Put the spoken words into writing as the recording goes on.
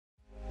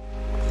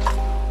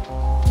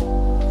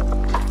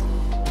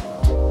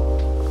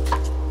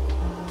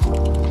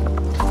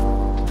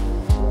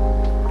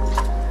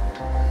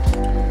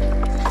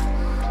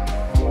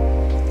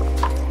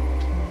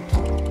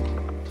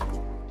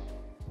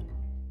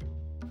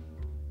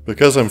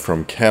Because I'm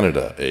from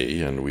Canada,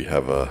 and we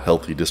have a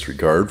healthy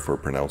disregard for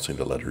pronouncing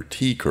the letter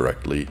T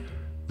correctly,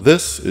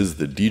 this is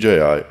the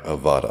DJI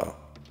Avata.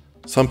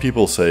 Some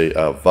people say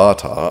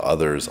Avata,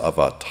 others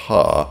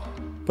Avata,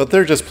 but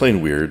they're just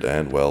plain weird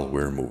and, well,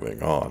 we're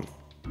moving on.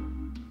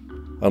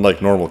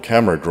 Unlike normal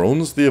camera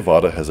drones, the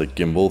Avata has a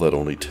gimbal that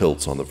only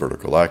tilts on the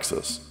vertical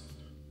axis.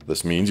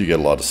 This means you get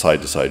a lot of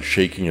side-to-side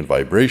shaking and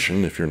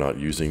vibration if you're not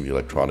using the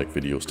electronic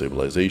video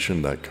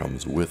stabilization that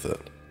comes with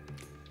it.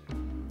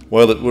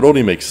 While it would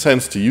only make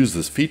sense to use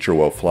this feature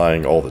while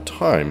flying all the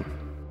time,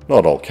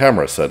 not all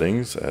camera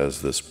settings,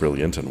 as this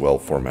brilliant and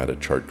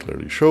well-formatted chart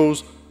clearly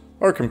shows,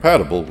 are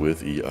compatible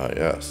with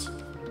EIS.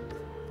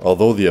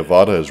 Although the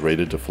Avata is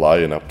rated to fly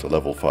in up to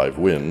level 5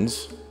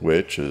 winds,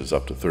 which is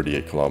up to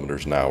 38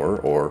 kilometers an hour,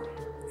 or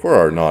for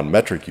our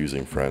non-metric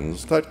using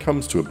friends, that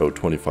comes to about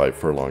 25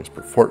 furlongs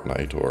per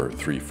fortnight, or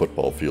 3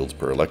 football fields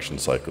per election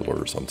cycle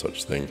or some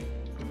such thing.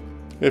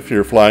 If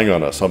you're flying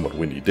on a somewhat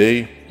windy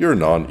day, your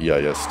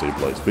non-EIS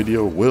stabilized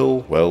video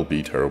will, well,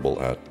 be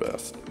terrible at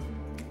best.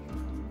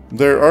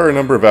 There are a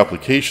number of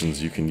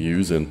applications you can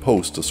use in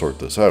post to sort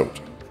this out.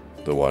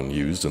 The one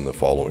used in the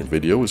following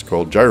video is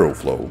called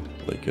Gyroflow,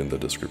 link in the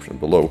description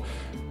below,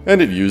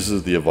 and it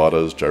uses the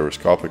Avata's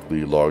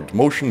gyroscopically logged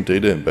motion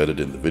data embedded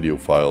in the video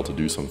file to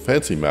do some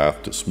fancy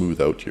math to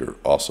smooth out your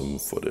awesome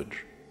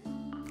footage.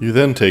 You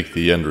then take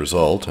the end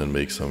result and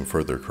make some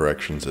further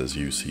corrections as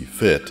you see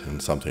fit in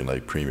something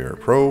like Premiere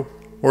Pro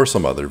or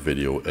some other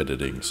video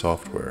editing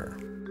software.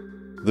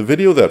 The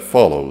video that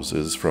follows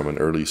is from an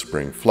early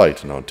spring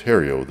flight in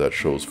Ontario that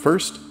shows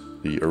first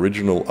the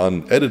original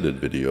unedited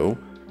video,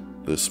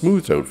 the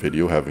smoothed out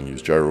video having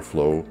used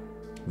Gyroflow,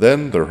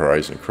 then the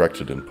horizon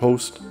corrected in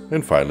post,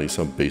 and finally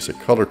some basic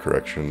color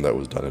correction that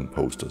was done in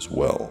post as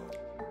well.